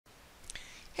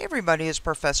Hey everybody, it's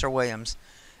Professor Williams,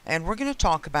 and we're going to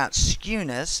talk about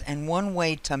skewness and one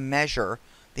way to measure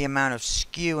the amount of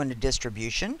skew in a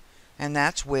distribution, and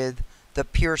that's with the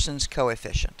Pearsons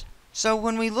coefficient. So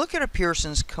when we look at a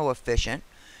Pearsons coefficient,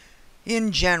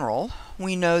 in general,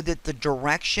 we know that the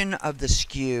direction of the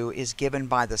skew is given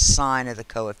by the sign of the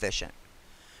coefficient.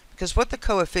 Because what the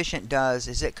coefficient does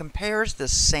is it compares the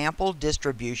sample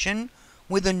distribution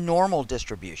with a normal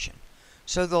distribution.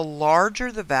 So the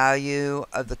larger the value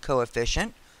of the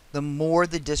coefficient, the more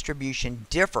the distribution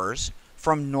differs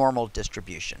from normal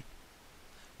distribution.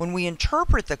 When we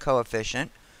interpret the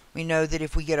coefficient, we know that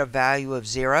if we get a value of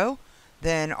 0,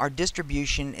 then our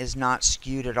distribution is not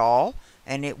skewed at all,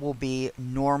 and it will be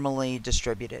normally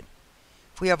distributed.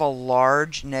 If we have a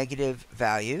large negative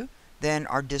value, then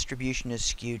our distribution is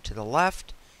skewed to the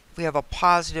left. If we have a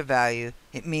positive value,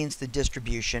 it means the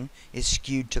distribution is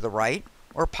skewed to the right,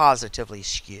 or positively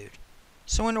skewed.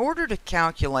 So in order to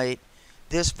calculate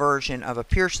this version of a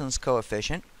Pearsons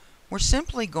coefficient, we're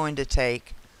simply going to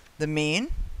take the mean.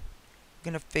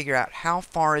 We're going to figure out how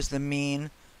far is the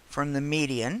mean from the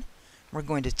median. We're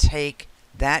going to take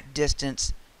that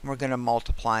distance and we're going to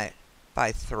multiply it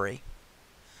by 3.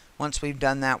 Once we've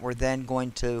done that, we're then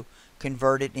going to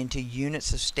convert it into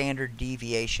units of standard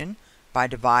deviation by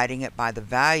dividing it by the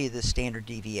value of the standard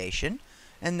deviation,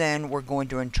 and then we're going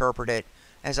to interpret it,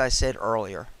 as I said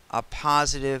earlier. A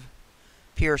positive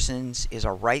Pearsons is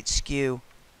a right skew,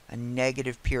 a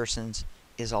negative Pearsons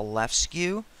is a left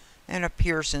skew, and a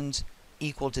Pearsons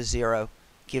equal to 0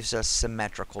 gives us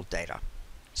symmetrical data.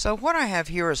 So what I have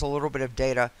here is a little bit of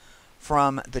data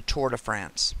from the Tour de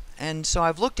France. And so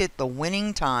I've looked at the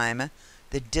winning time,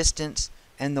 the distance,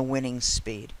 and the winning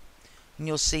speed. And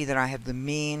you'll see that I have the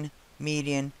mean,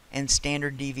 median, and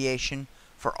standard deviation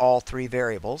for all 3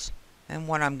 variables. And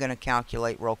what I'm going to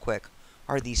calculate real quick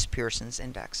are these Pearsons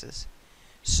indexes.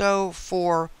 So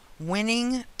for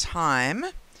winning time,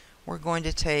 we're going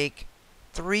to take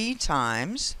 3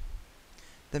 times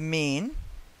the mean,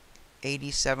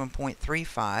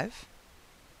 87.35,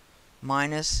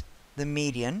 minus the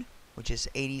median, which is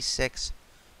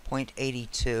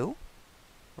 86.82.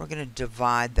 We're going to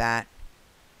divide that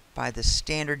by the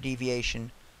standard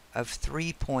deviation of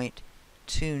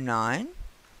 3.29,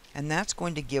 and that's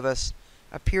going to give us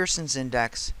a Pearsons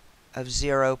index of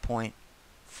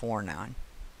 0.49.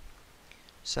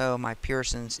 So my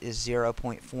Pearsons is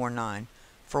 0.49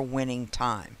 for winning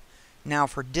time. Now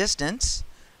for distance,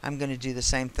 I'm going to do the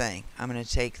same thing. I'm going to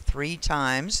take 3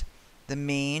 times the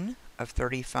mean of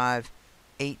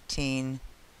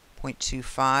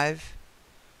 3518.25.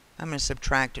 I'm going to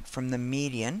subtract it from the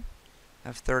median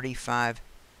of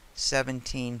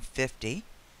 3517.50.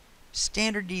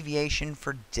 Standard deviation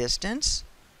for distance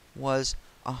was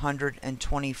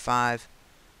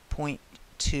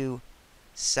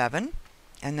 125.27,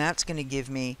 and that's going to give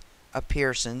me a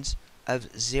Pearsons of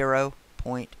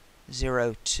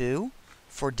 0.02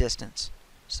 for distance.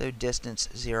 So distance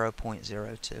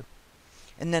 0.02.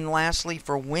 And then lastly,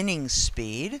 for winning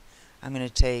speed, I'm going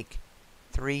to take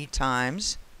 3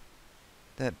 times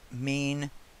the mean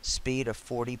speed of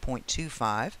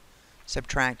 40.25,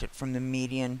 subtract it from the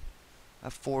median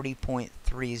of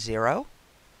 40.30,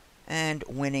 and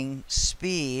winning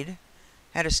speed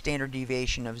had a standard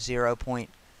deviation of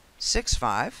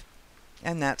 0.65,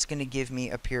 and that's going to give me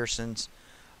a Pearsons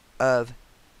of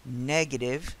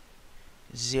negative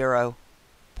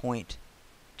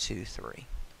 0.23.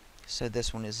 So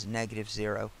this one is negative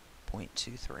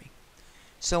 0.23.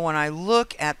 So when I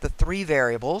look at the 3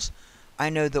 variables, I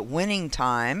know that winning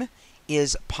time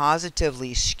is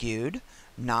positively skewed,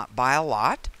 not by a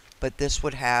lot, but this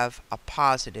would have a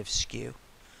positive skew.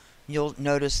 You'll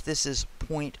notice this is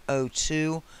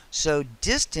 0.02, so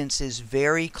distance is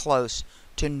very close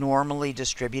to normally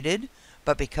distributed,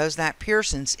 but because that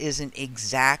Pearsons isn't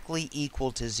exactly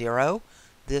equal to 0,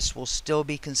 this will still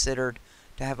be considered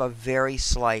to have a very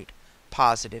slight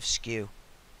positive skew.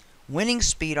 Winning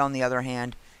speed, on the other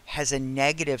hand, has a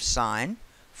negative sign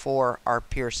for our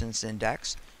Pearsons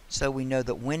index, so we know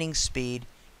that winning speed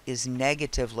is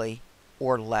negatively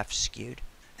or left skewed.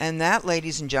 And that,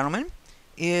 ladies and gentlemen,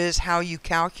 is how you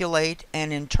calculate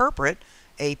and interpret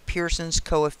a Pearsons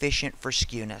coefficient for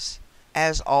skewness.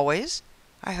 As always,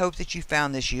 I hope that you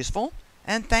found this useful,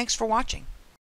 and thanks for watching.